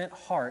not prevent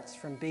hearts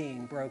from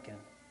being broken.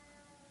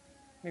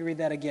 Let me read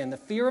that again. The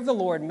fear of the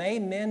Lord may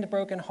mend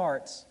broken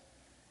hearts,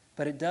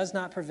 but it does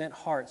not prevent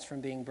hearts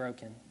from being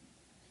broken.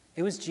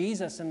 It was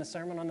Jesus in the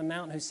Sermon on the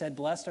Mount who said,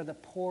 "Blessed are the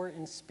poor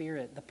in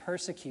spirit, the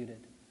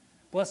persecuted.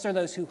 Blessed are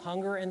those who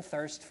hunger and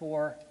thirst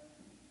for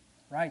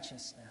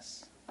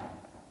righteousness."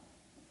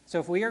 So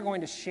if we are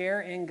going to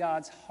share in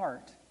God's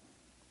heart,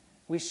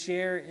 we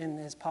share in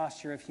his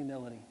posture of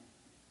humility.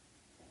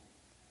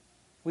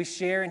 We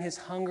share in his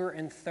hunger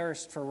and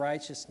thirst for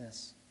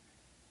righteousness.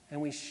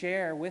 And we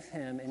share with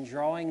him in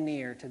drawing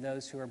near to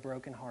those who are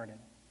brokenhearted.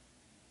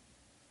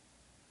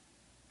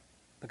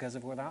 Because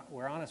if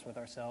we're honest with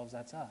ourselves,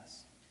 that's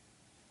us.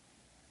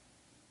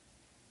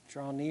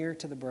 Draw near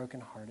to the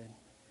brokenhearted.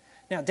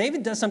 Now,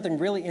 David does something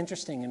really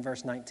interesting in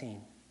verse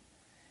 19.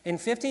 In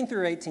 15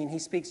 through 18, he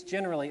speaks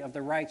generally of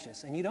the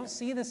righteous. And you don't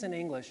see this in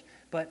English,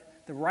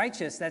 but the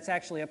righteous, that's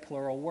actually a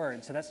plural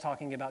word. So that's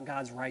talking about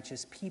God's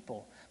righteous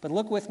people. But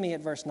look with me at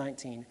verse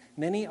 19.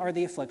 Many are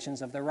the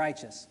afflictions of the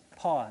righteous.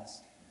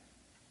 Pause.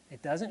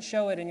 It doesn't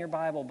show it in your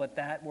Bible, but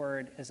that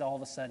word is all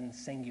of a sudden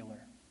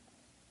singular.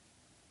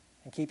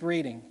 And keep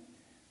reading.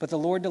 But the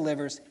Lord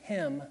delivers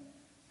him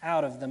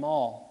out of them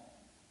all.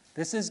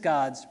 This is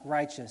God's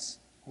righteous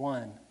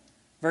one.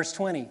 Verse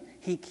 20,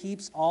 he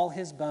keeps all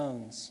his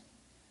bones,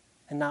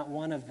 and not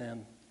one of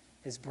them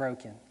is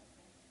broken.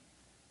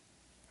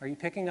 Are you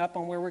picking up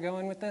on where we're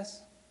going with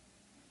this?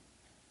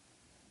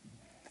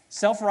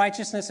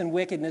 Self-righteousness and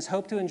wickedness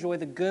hope to enjoy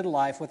the good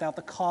life without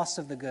the cost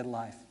of the good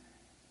life.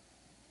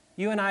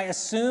 You and I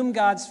assume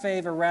God's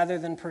favor rather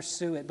than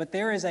pursue it. But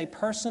there is a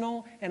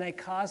personal and a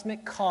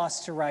cosmic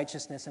cost to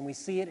righteousness, and we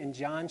see it in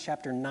John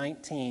chapter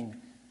 19.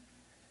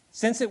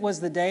 Since it was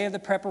the day of the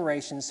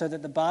preparation, so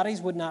that the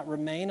bodies would not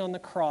remain on the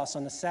cross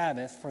on the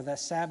Sabbath, for the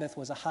Sabbath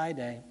was a high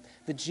day,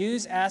 the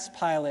Jews asked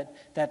Pilate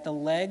that the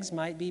legs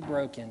might be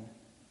broken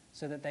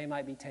so that they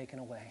might be taken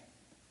away.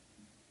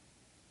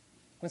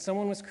 When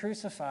someone was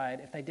crucified,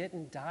 if they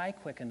didn't die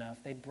quick enough,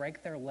 they'd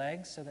break their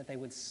legs so that they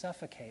would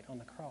suffocate on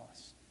the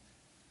cross,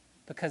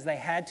 because they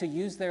had to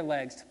use their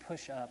legs to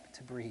push up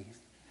to breathe.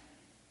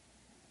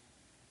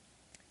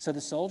 So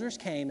the soldiers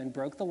came and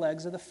broke the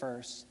legs of the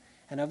first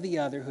and of the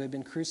other who had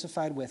been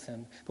crucified with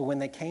him. But when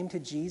they came to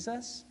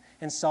Jesus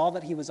and saw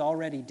that he was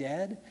already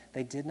dead,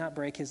 they did not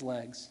break his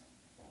legs.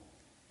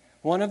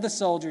 One of the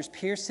soldiers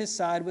pierced his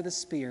side with a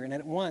spear, and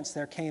at once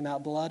there came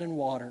out blood and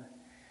water.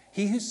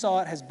 He who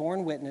saw it has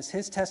borne witness.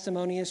 His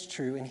testimony is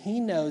true, and he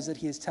knows that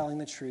he is telling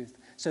the truth,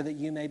 so that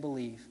you may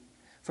believe.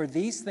 For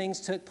these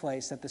things took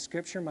place that the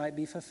scripture might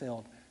be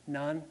fulfilled.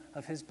 None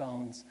of his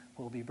bones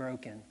will be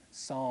broken.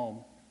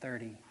 Psalm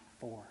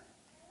 34.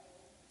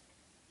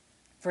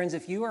 Friends,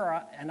 if you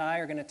and I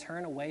are going to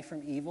turn away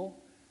from evil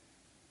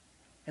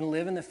and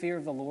live in the fear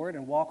of the Lord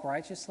and walk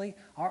righteously,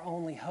 our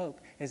only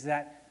hope is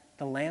that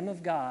the Lamb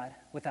of God,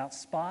 without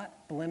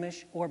spot,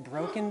 blemish, or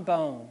broken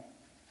bone,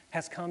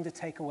 has come to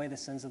take away the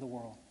sins of the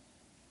world.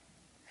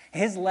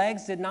 His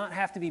legs did not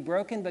have to be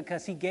broken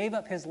because he gave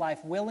up his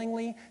life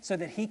willingly so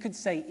that he could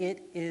say,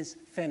 "It is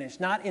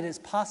finished." Not "it is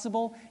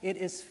possible," it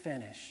is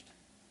finished.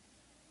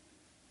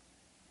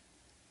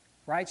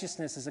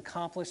 Righteousness is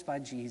accomplished by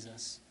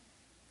Jesus,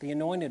 the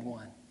Anointed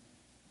One.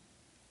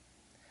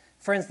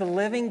 Friends, the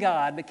living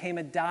God became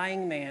a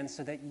dying man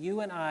so that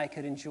you and I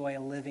could enjoy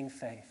a living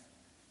faith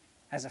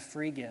as a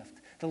free gift.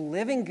 The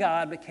living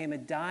God became a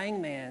dying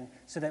man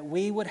so that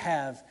we would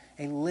have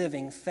a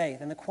living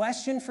faith. And the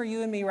question for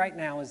you and me right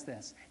now is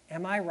this: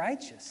 am I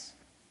righteous?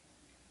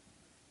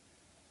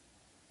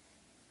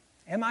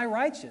 Am I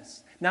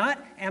righteous?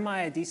 Not am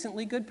I a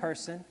decently good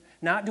person,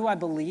 not do I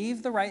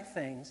believe the right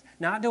things,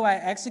 not do I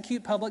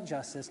execute public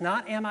justice,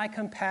 not am I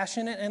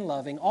compassionate and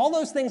loving. All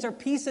those things are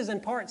pieces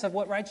and parts of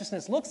what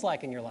righteousness looks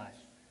like in your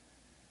life.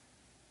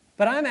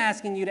 But I'm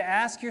asking you to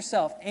ask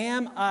yourself,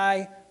 am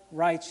I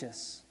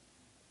righteous?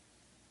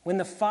 When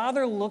the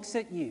Father looks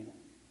at you,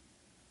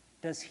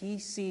 does he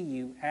see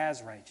you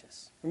as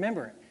righteous?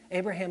 Remember,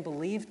 Abraham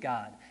believed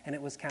God, and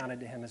it was counted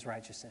to him as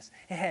righteousness.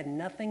 It had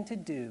nothing to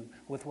do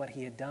with what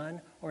he had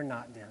done or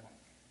not done.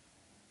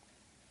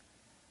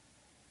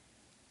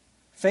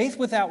 Faith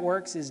without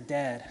works is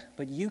dead,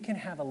 but you can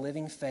have a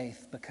living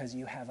faith because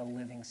you have a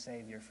living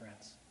Savior,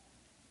 friends.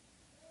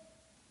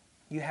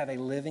 You have a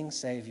living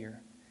Savior.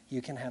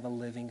 You can have a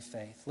living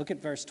faith. Look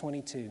at verse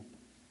 22.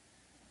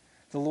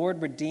 The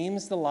Lord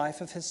redeems the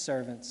life of his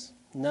servants.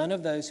 None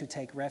of those who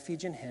take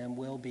refuge in him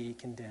will be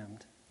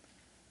condemned.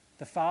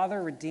 The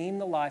Father redeemed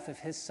the life of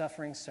his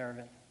suffering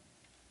servant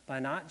by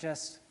not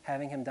just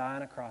having him die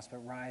on a cross,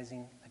 but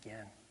rising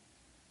again,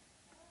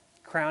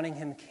 crowning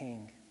him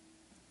king,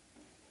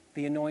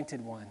 the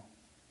Anointed One.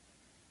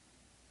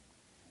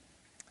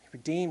 He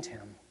redeemed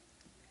him.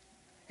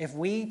 If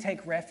we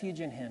take refuge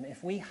in him,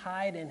 if we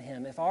hide in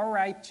him, if our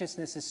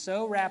righteousness is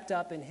so wrapped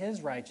up in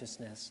his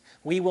righteousness,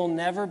 we will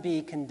never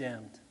be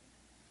condemned.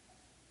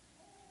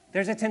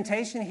 There's a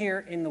temptation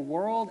here in the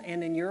world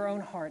and in your own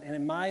heart and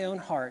in my own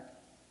heart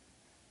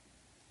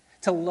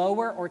to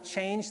lower or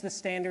change the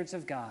standards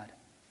of God,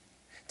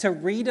 to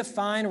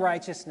redefine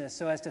righteousness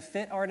so as to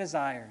fit our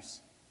desires.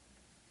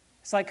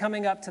 It's like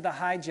coming up to the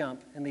high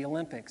jump in the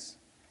Olympics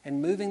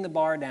and moving the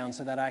bar down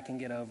so that I can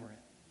get over it.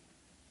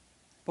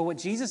 But what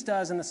Jesus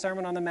does in the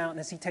Sermon on the Mount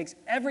is he takes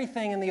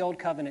everything in the Old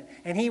Covenant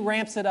and he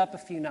ramps it up a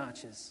few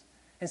notches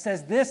and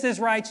says, this is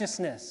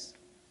righteousness.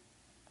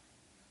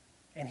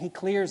 And he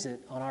clears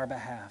it on our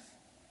behalf.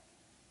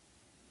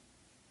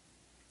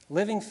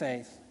 Living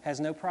faith has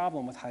no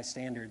problem with high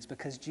standards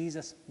because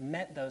Jesus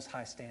met those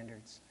high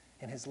standards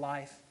in his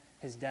life,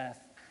 his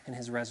death, and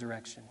his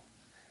resurrection.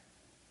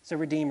 So,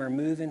 Redeemer,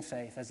 move in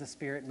faith as the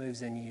Spirit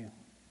moves in you.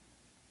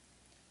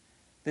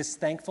 This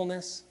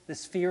thankfulness,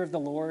 this fear of the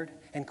Lord,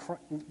 and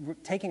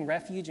taking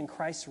refuge in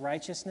Christ's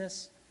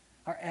righteousness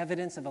are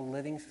evidence of a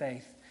living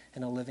faith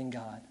in a living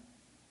God.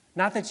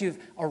 Not that you've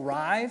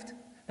arrived,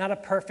 not a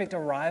perfect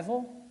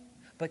arrival,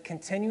 but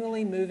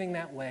continually moving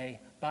that way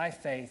by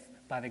faith,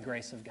 by the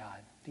grace of God.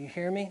 Do you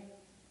hear me?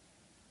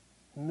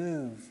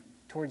 Move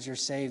towards your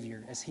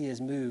Savior as he has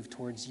moved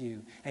towards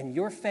you. And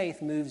your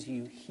faith moves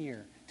you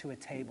here to a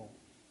table.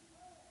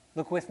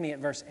 Look with me at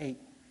verse 8.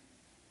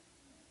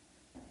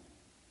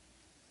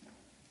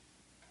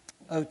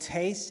 Oh,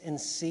 taste and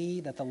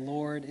see that the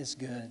Lord is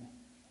good.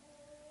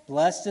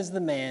 Blessed is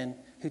the man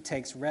who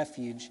takes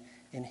refuge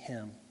in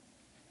him.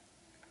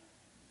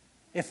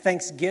 If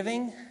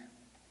thanksgiving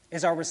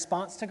is our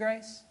response to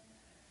grace,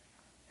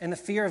 and the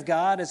fear of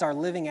God is our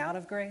living out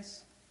of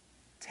grace,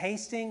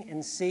 tasting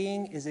and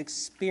seeing is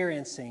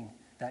experiencing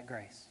that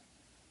grace.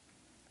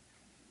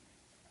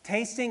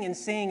 Tasting and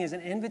seeing is an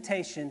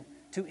invitation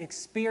to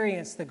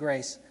experience the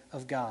grace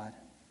of God.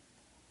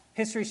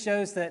 History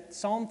shows that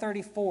Psalm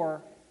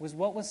 34 was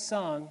what was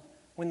sung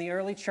when the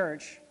early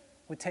church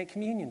would take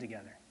communion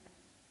together.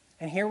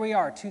 And here we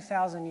are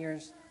 2,000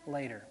 years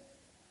later,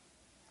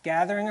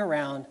 gathering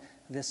around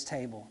this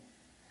table.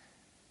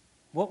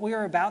 What we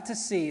are about to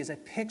see is a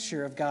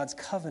picture of God's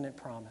covenant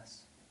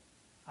promise.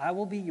 I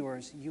will be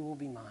yours, you will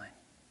be mine.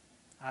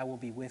 I will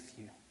be with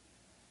you.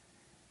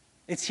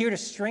 It's here to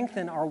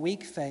strengthen our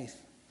weak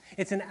faith.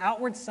 It's an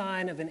outward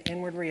sign of an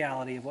inward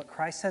reality of what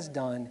Christ has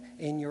done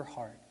in your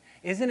heart.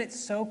 Isn't it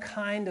so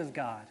kind of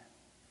God?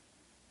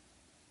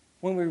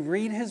 When we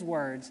read his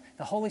words,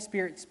 the Holy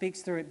Spirit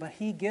speaks through it, but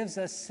he gives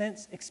us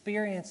sense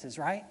experiences,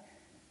 right?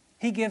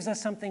 He gives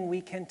us something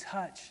we can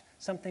touch,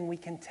 something we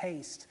can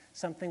taste,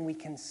 something we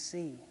can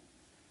see.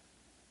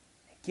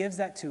 He gives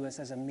that to us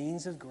as a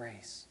means of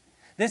grace.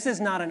 This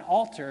is not an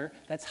altar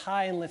that's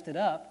high and lifted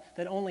up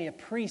that only a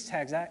priest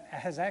has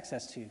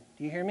access to.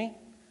 Do you hear me?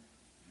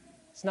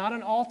 It's not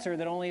an altar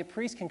that only a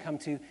priest can come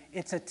to.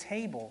 It's a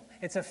table.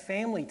 It's a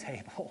family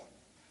table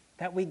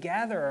that we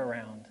gather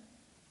around,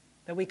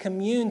 that we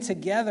commune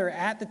together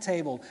at the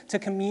table, to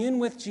commune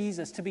with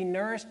Jesus, to be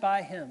nourished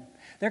by him.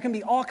 There can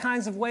be all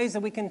kinds of ways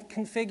that we can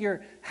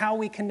configure how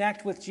we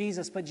connect with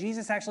Jesus, but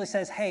Jesus actually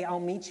says, hey, I'll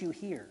meet you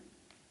here.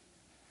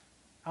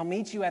 I'll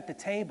meet you at the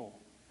table.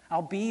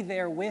 I'll be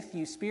there with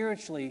you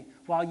spiritually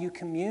while you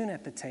commune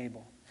at the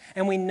table.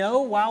 And we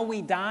know while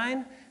we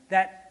dine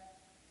that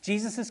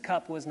Jesus'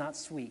 cup was not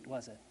sweet,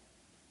 was it?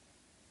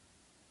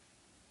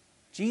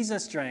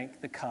 Jesus drank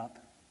the cup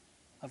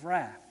of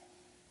wrath.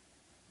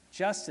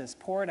 Justice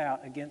poured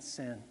out against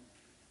sin.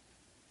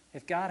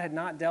 If God had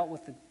not dealt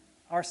with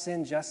our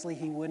sin justly,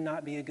 he would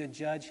not be a good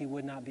judge, he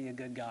would not be a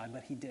good God,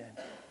 but he did.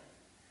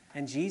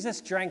 And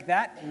Jesus drank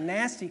that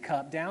nasty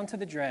cup down to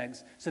the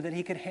dregs so that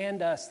he could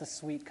hand us the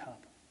sweet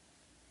cup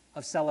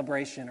of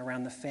celebration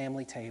around the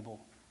family table.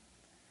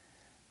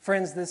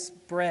 Friends, this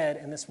bread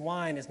and this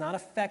wine is not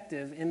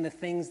effective in the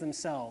things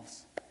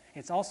themselves.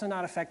 It's also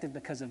not effective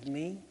because of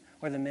me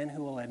or the men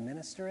who will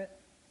administer it.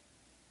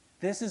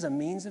 This is a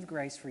means of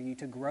grace for you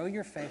to grow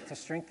your faith, to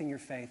strengthen your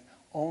faith,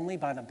 only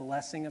by the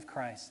blessing of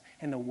Christ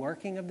and the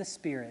working of the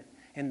Spirit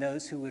in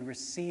those who would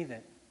receive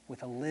it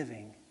with a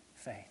living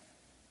faith.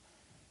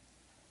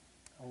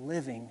 A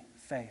living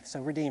faith.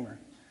 So, Redeemer,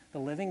 the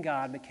living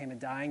God became a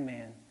dying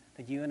man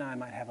that you and I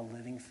might have a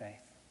living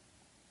faith.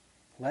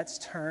 Let's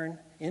turn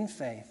in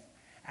faith,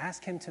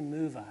 ask him to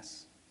move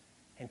us,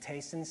 and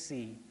taste and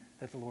see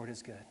that the Lord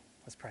is good.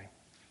 Let's pray.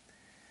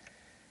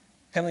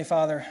 Heavenly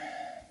Father,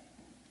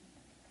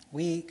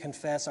 we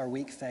confess our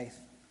weak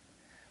faith.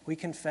 We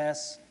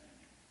confess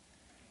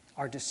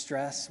our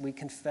distress. We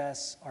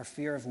confess our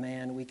fear of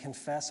man. We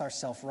confess our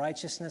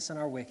self-righteousness and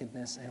our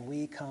wickedness, and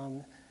we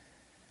come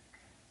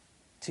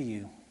to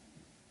you.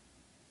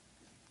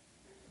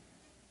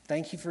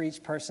 Thank you for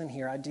each person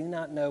here. I do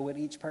not know what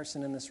each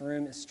person in this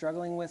room is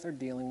struggling with or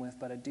dealing with,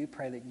 but I do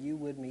pray that you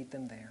would meet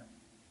them there.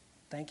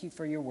 Thank you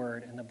for your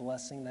word and the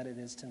blessing that it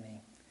is to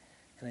me.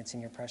 And it's in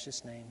your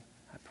precious name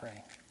I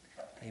pray.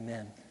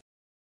 Amen.